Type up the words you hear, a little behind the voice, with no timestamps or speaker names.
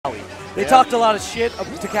They talked a lot of shit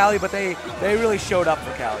to Cali, but they really showed up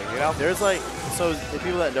for Cali, you know? There's like, so the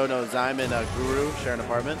people that don't know, Zhime and Guru share an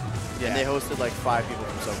apartment, and they hosted like 5 people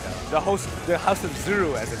from SoCal. The House of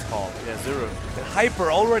Zuru, as it's called. Yeah, Zuru. And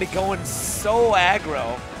Hyper already going so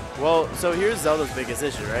aggro. Well, so here's Zelda's biggest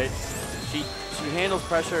issue, right? She handles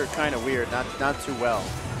pressure kind of weird, not too well.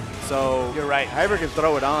 So you're right. Hyper can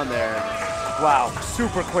throw it on there. Wow,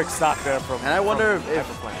 super quick stock there from. And I wonder if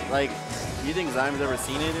Hyperflame. like, you think Zhyme's ever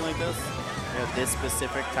seen anything like this? You know, this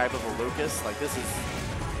specific type of a Lucas? Like this is,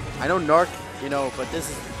 I know Narc, you know, but this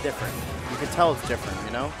is different. You can tell it's different,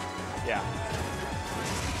 you know? Yeah.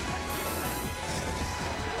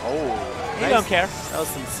 Oh, he don't care. That was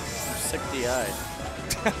some sick DI.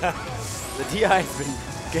 The DI has been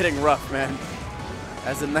getting rough, man.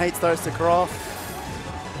 As the knight starts to crawl.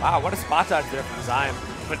 Wow, what a spot dodge there from Zhime.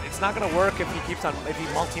 But it's not going to work if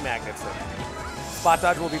he multi-magnets them. Spot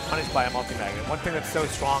dodge will be punished by a multi-magnet. One thing that's so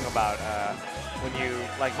strong about when you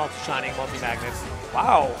like multi-shining, multi-magnets.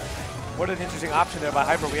 Wow, what an interesting option there by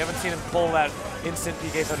Hyper. We haven't seen him pull that instant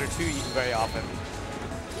PK Thunder 2 very often.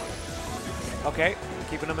 Okay,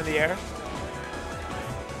 keeping him in the air.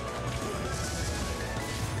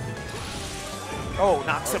 Oh,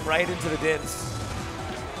 knocks him right into the dins.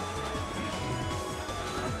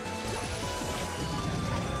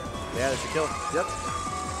 Yeah, that should kill. Yep.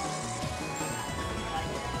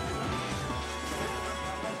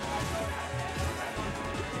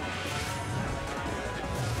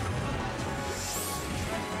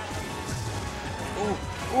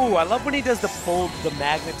 Ooh, I love when he does the pull the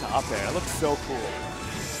magnet to up air. It looks so cool.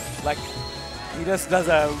 Like, he just does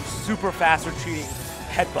a super fast retreating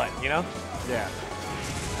headbutt, you know? Yeah.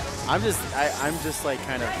 I'm just like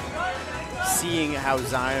kind of seeing how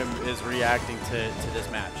Zhime is reacting to this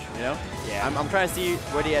match, you know? Yeah. I'm trying to see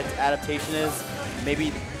what the adaptation is.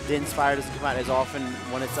 Maybe Din's fire doesn't come out as often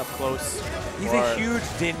when it's up close. He's a huge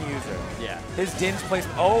Din user. Yeah. His Din's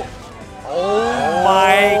placement. Oh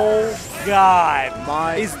my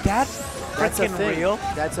God. Is that freaking real?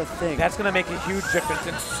 That's a thing. That's going to make a huge difference.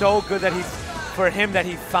 And so good that for him that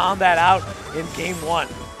he found that out in game 1.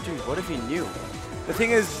 Dude, what if he knew? The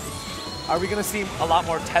thing is, are we going to see a lot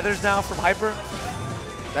more tethers now from Hyper?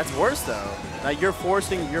 That's worse though. Like you're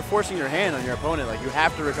forcing your hand on your opponent. Like you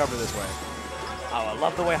have to recover this way. Oh, I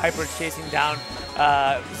love the way Hyper is chasing down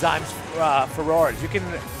Zhyme's Ferrars. You can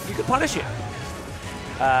punish it.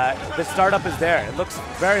 The startup is there. It looks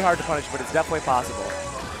very hard to punish, but it's definitely possible.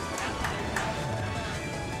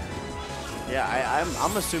 Yeah,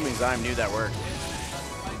 I'm assuming Zhime knew that worked.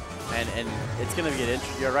 And it's going to get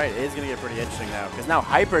interesting. You're right. It is going to get pretty interesting now. Because now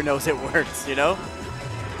Hyper knows it works, you know?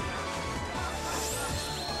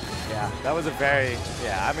 Yeah, that was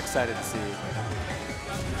I'm excited to see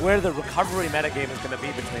where the recovery metagame is going to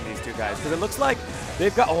be between these two guys. Because it looks like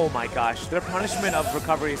they've got, oh my gosh, their punishment of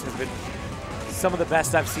recoveries has been some of the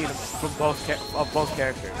best I've seen from both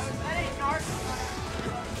characters.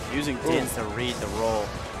 Using Dins to read the roll.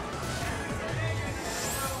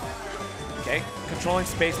 Okay, controlling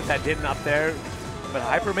space with that Din up there, but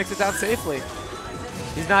Hyper makes it down safely.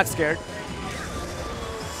 He's not scared.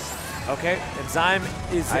 Okay, and Zhime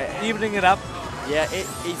is evening it up. Yeah,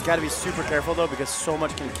 he's got to be super careful though because so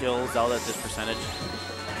much can kill Zelda at this percentage.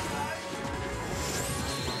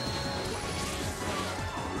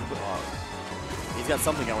 He's got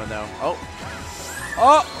something going though. Well,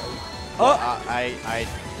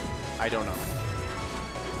 I don't know.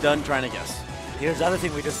 Done trying to guess. Here's the other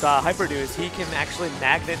thing we just saw Hyper do is he can actually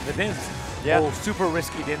magnet the Dins. Yeah. Oh, super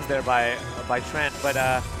risky Dins there by Trent, but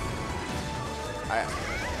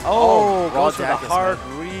goes for the hard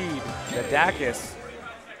read. The Dacus.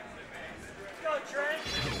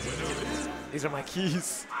 These are my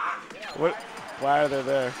keys. What? Why are they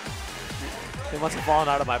there? They must have fallen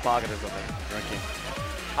out of my pocket or something. Drinking.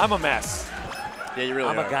 I'm a mess. Yeah, you really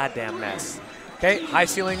are. I'm a goddamn mess. Okay, high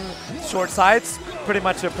ceiling, short sides. Pretty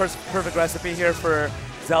much a perfect recipe here for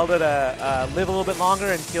Zelda to live a little bit longer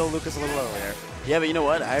and kill Lucas a little earlier. Yeah, but you know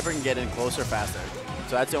what? Hyper can get in closer faster.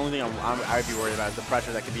 So that's the only thing I'd be worried about is the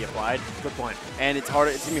pressure that can be applied. Good point. And it's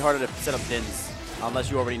harder. It's gonna be harder to set up Dins unless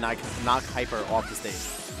you already knock Hyper off the stage.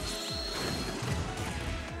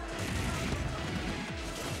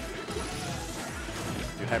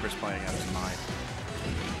 Dude, Hyper's playing out of his mind.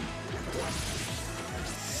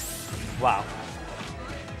 Wow.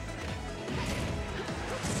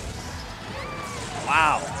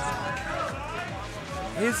 Wow.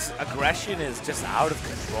 His aggression is just out of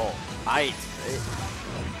control.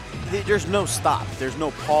 There's no stop. There's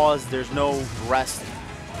no pause. There's no rest.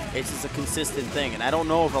 It's just a consistent thing. And I don't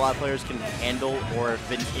know if a lot of players can handle or have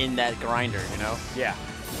been in that grinder, you know? Yeah.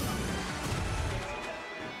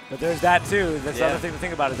 But there's that too. That's the Yeah. other thing to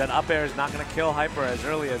think about is that up air is not going to kill Hyper as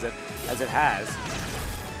early as it has.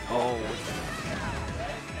 Oh.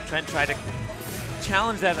 Trent tried to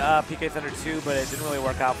challenge that PK Thunder 2, but it didn't really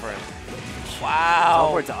work out for him. Wow.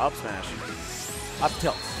 Upward to up smash. Up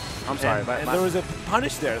tilt. I'm sorry. And there was a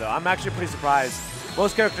punish there, though. I'm actually pretty surprised.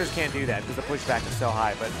 Most characters can't do that because the pushback is so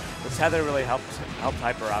high, but the tether really helped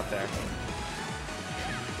Hyper out there.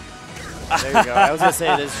 There you go. I was going to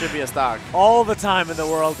say this should be a stock. All the time in the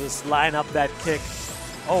world to line up that kick.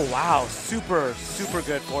 Oh, wow. Super, super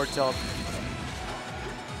good forward tilt.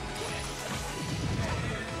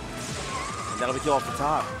 That'll be kill off the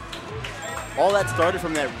top. All that started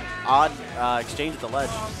from that odd exchange at the ledge.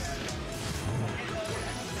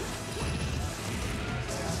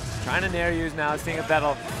 Trying to nair use now, seeing if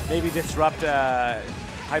that'll maybe disrupt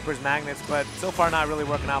Hyper's magnets, but so far not really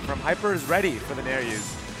working out for him. Hyper is ready for the nair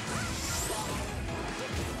use.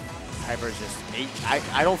 Hyper's just,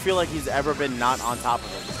 I don't feel like he's ever been not on top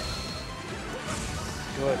of it.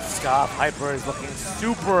 Good stuff. Hyper is looking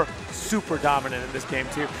super, super dominant in this game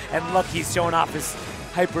too. And look, he's showing off his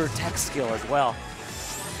Hyper tech skill as well.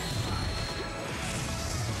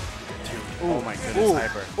 Ooh. Oh my goodness, Ooh.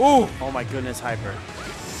 Hyper. Ooh! Oh my goodness, Hyper.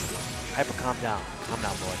 Hyper, calm down. Calm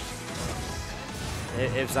down, boy.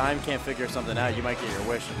 If Zhime can't figure something out, you might get your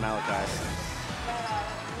wish with Malachi.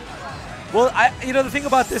 Well, the thing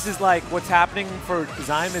about this is like what's happening for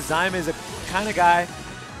Zhime is a kind of guy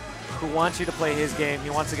who wants you to play his game. He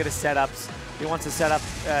wants to get his setups. He wants to set up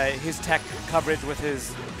his tech coverage with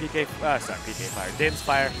his PK Fire, Din's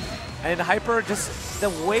Fire. And Hyper, just the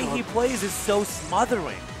way he plays is so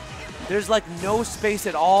smothering. There's like no space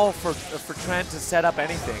at all for Trent to set up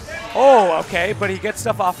anything. Oh, okay, but he gets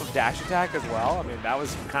stuff off of dash attack as well. I mean, that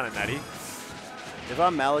was kind of nutty. If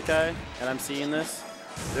I'm Malachi and I'm seeing this,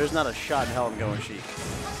 there's not a shot in hell I'm going Sheik.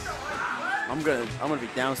 I'm gonna be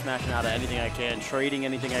down smashing out of anything I can, trading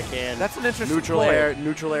anything I can. That's an interesting neutral play.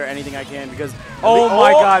 neutral air, anything I can because. Oh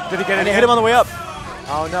my God! Did he get it? And he hit him on the way up.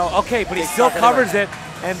 Oh no! Okay, but he still covers it,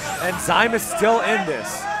 and Zhime is still in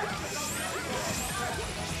this.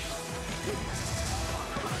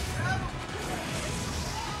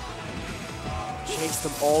 Chased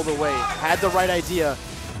him all the way. Had the right idea.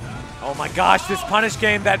 Oh my gosh! This punish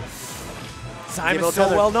game that Zhime is so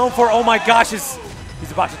tether. well known for. Oh my gosh!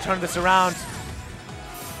 He's about to turn this around.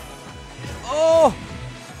 Oh!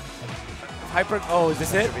 Hyper. Oh, is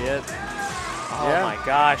this it? Should be it. Oh Yeah. my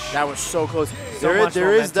gosh! That was so close. So There much is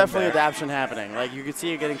momentum definitely there. adaptation happening. Like you can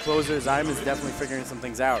see it getting closer. Zhime is definitely figuring some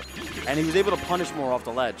things out, and he was able to punish more off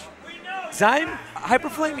the ledge. Zhime,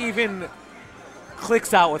 Hyperflame even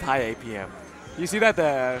clicks out with high APM. You see that?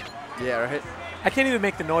 Yeah, right. I can't even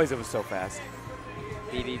make the noise. It was so fast.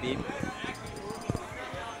 Beep beep beep.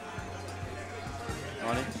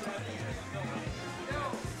 On it.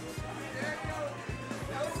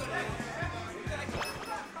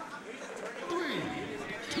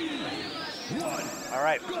 All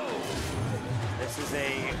right. This is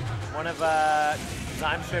one of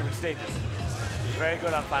Zhyme's favorite stages. He's very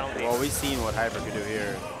good on Final D. Well, we've seen what Hyper could do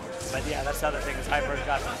here. But yeah, that's the other thing is Hyper's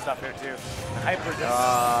got some stuff here too. Hyper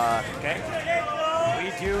just okay.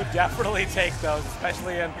 We do definitely take those,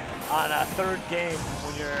 especially on a third game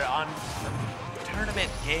when you're on a tournament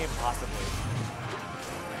game possibly.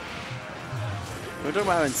 We're talking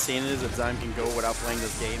about how insane it is that Zhime can go without playing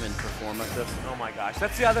this game and perform like this. Oh my gosh,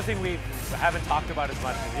 that's the other thing we haven't talked about as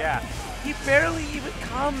much. Is, yeah, he barely even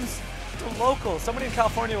comes to locals. Somebody in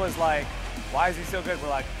California was like, why is he so good? We're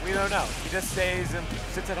like, we don't know. He just stays and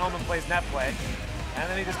sits at home and plays net play, and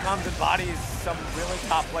then he just comes and bodies some really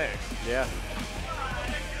top players. Yeah.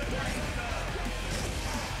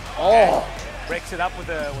 Oh! Breaks it up with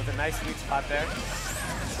a nice sweet spot there.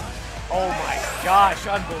 Oh my gosh,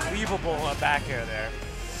 unbelievable back air there.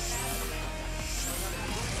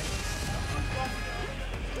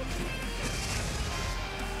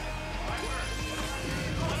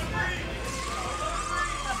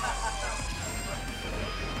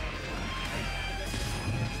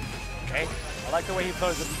 Okay, I like the way he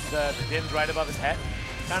throws the dins right above his head.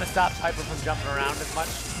 Kind of stops Hyper from jumping around as much.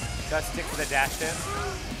 Does stick to the dash din.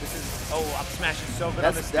 This is, up smash is so good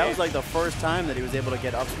on this stage. That was like the first time that he was able to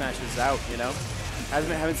get up smashes out, you know?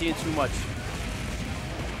 Haven't seen it too much.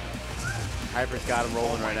 Hyper's got him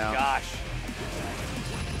rolling right now. Oh my gosh.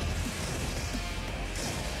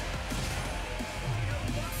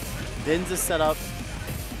 Din's is set up.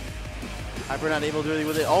 Hyper not able to do anything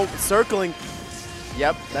with it. Oh, circling.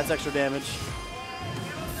 Yep, that's extra damage.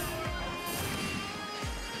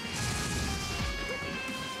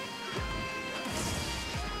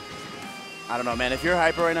 I don't know, man. If you're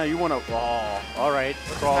Hyper right now, you want to. Oh, all right,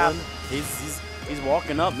 crawling. He's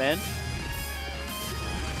walking up, man.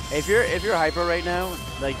 If you're hyper right now,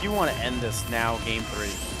 like you want to end this now, game 3.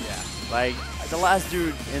 Yeah. Like the last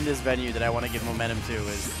dude in this venue that I want to give momentum to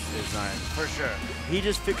is Zhime. For sure. He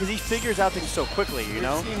just because he figures out things so quickly, you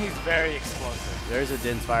know. We've seen he's very explosive. There's a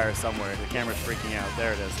Din's fire somewhere. The camera's freaking out.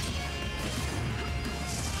 There it is.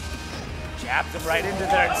 Jabs him right into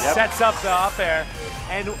there and sets up the up air.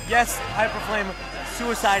 And yes, Hyperflame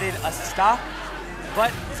suicided a stock,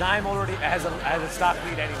 but Zhime already has a stock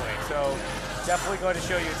lead anyway. So definitely going to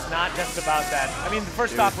show you it's not just about that. I mean, the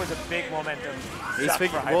first stock was a big momentum.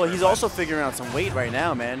 He's also figuring out some weight right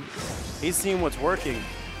now, man. He's seeing what's working,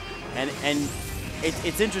 and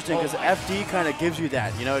it's interesting because FD kind of gives you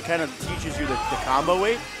that. You know, it kind of teaches you the combo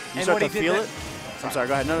weight. You start to feel it. I'm sorry,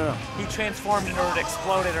 go ahead. No. He transformed in order to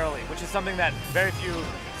explode it early, which is something that very few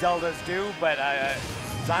Zeldas do, but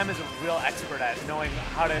Zhime is a real expert at knowing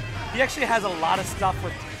how to. He actually has a lot of stuff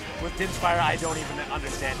with Din's Fire I don't even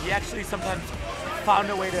understand. He actually sometimes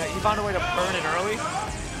found a way to burn it early,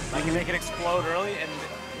 like you make it explode early, and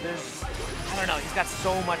I don't know, he's got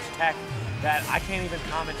so much tech that I can't even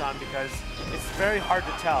comment on because it's very hard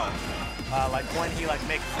to tell, like when he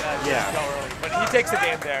makes go early. But he takes the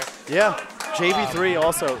game there. Yeah. JV3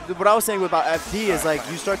 also. What I was saying about FD is like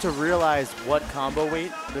you start to realize what combo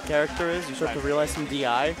weight the character is. You start to realize some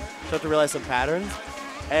DI, start to realize some patterns,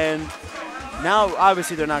 and now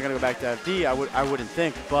obviously they're not going to go back to FD. I wouldn't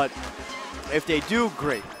think, but if they do,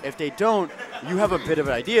 great. If they don't, you have a bit of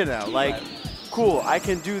an idea now. Like, cool, I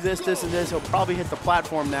can do this, this, and this. He'll probably hit the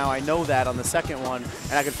platform now. I know that on the second one,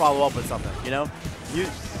 and I can follow up with something. You know,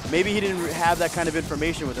 maybe he didn't have that kind of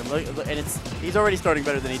information with him, and he's already starting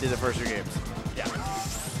better than he did the first 2 games. Yeah.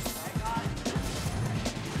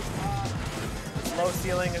 Low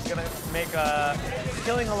ceiling is going to make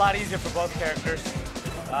killing a lot easier for both characters.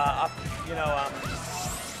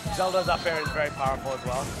 Zelda's up air is very powerful as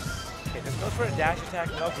well. Okay, this goes for a dash attack,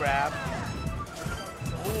 no grab.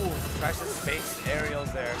 Ooh, tries to space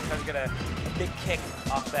aerials there. Tries to get a big kick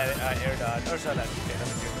off that air dodge. Or sorry,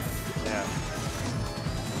 that's Yeah.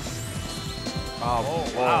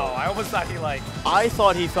 Oh, wow. I almost thought I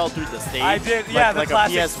thought he fell through the stage. I did, yeah, like the a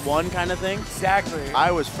PS1 kind of thing. Exactly. I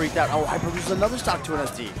was freaked out. Oh, I produced another stock to an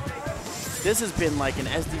SD. This has been like an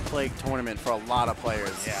SD Plague tournament for a lot of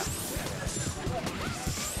players. Yeah.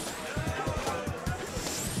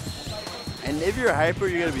 And if you're hyper,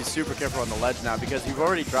 you're going to be super careful on the ledge now because you've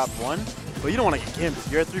already dropped 1, but you don't want to get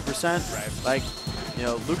gimped. You're at 3%. Right. Like, you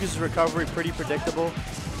know, Lucas' recovery pretty predictable.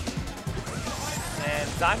 And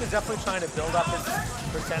Zhime is definitely trying to build up his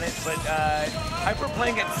percentage, but Hyper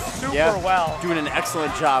playing it super well. Doing an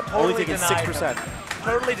excellent job. Totally only taking 6%.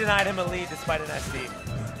 Totally denied him a lead despite an SD.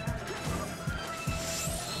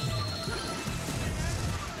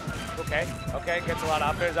 Okay, gets a lot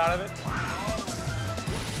of up airs out of it.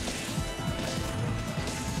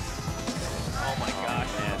 Oh my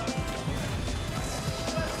gosh, man.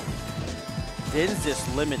 Din's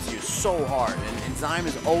just limits you so hard, and Zhime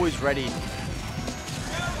is always ready.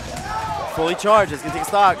 Fully charged, it's gonna take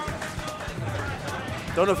stock.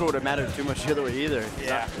 Don't know if it would have mattered too much the other way either.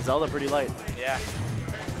 Yeah. Zelda pretty light. Yeah.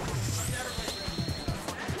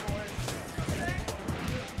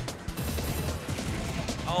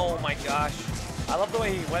 Oh my gosh. I love the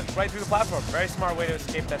way he went right through the platform. Very smart way to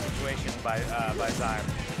escape that situation by Zhime.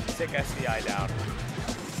 Sick SDI down.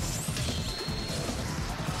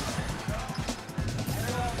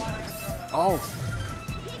 Oh.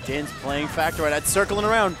 Din's playing factor right. That's circling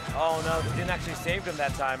around. Oh no, Din actually saved him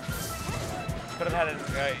that time. Could have had a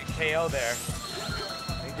KO there.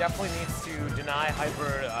 He definitely needs to deny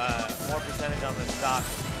Hyper more percentage on the stock.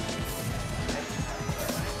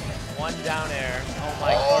 One down air. Oh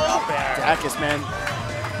my god, up air. Dacus, man.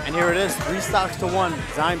 And here it is, 3 stocks to 1.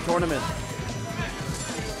 Zhime tournament.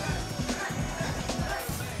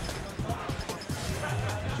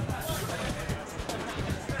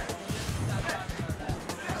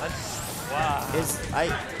 Wow.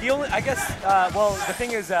 I guess, well, the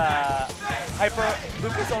thing is,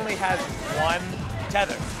 Lucas only has 1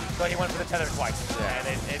 tether, so he went for the tether twice, and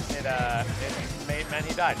it meant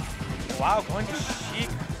he died. Wow, going to Sheik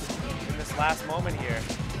in this last moment here.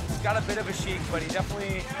 He's got a bit of a Sheik, but he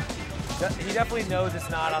definitely knows it's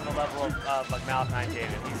not on the level of like Malachite Gate,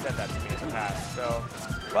 and he said that to me in the past. So,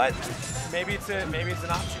 but maybe it's an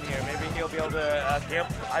option here. Maybe he'll be able to camp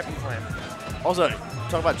Hyperflame. Also,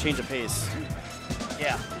 talk about change of pace.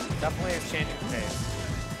 Yeah, definitely is changing the pace.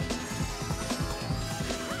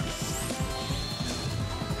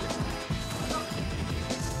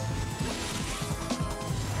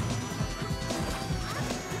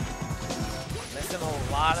 Missing a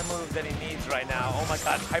lot of moves that he needs right now. Oh my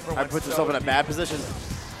God, Hyper I put himself in a bad position.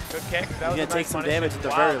 Good kick. That He's was going to take some damage at the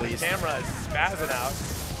wow, very least. The camera is spazzing out.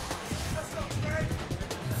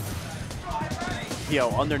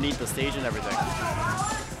 Yo, underneath the stage and everything.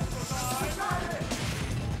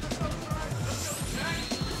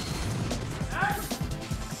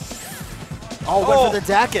 Oh, went for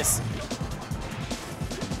the Dacus.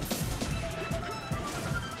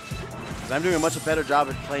 I'm doing a much better job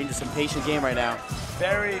at playing just a patient game right now.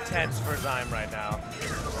 Very tense for Zhime right now.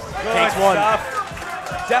 Good Takes one.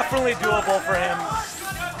 stuff. Definitely doable for him.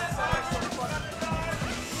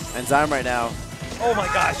 And Zhime right now Oh my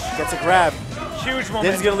gosh. gets a grab. Huge momentum.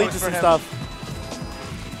 This is going to lead to some stuff.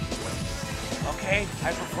 Okay,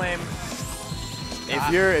 Hyperflame.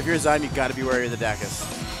 If you're Zhime, you got to be wary of the Dacus.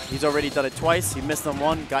 He's already done it twice. He missed on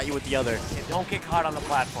one, got you with the other. Yeah, don't get caught on the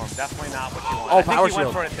platform. Definitely not what you want. Oh, I think power he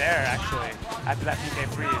shield. went for it there, actually, after that PK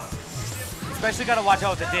freeze. Especially got to watch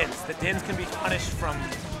out with the Dins. The Dins can be punished from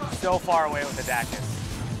so far away with the Dacus.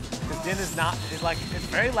 Because Din is not, it's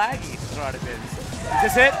very laggy to throw out a Din.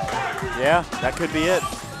 Is this it? Yeah, that could be it.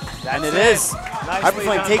 That's and it is. Nicely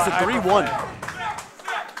Hyperflame done takes by a 3-1. Hyperflame.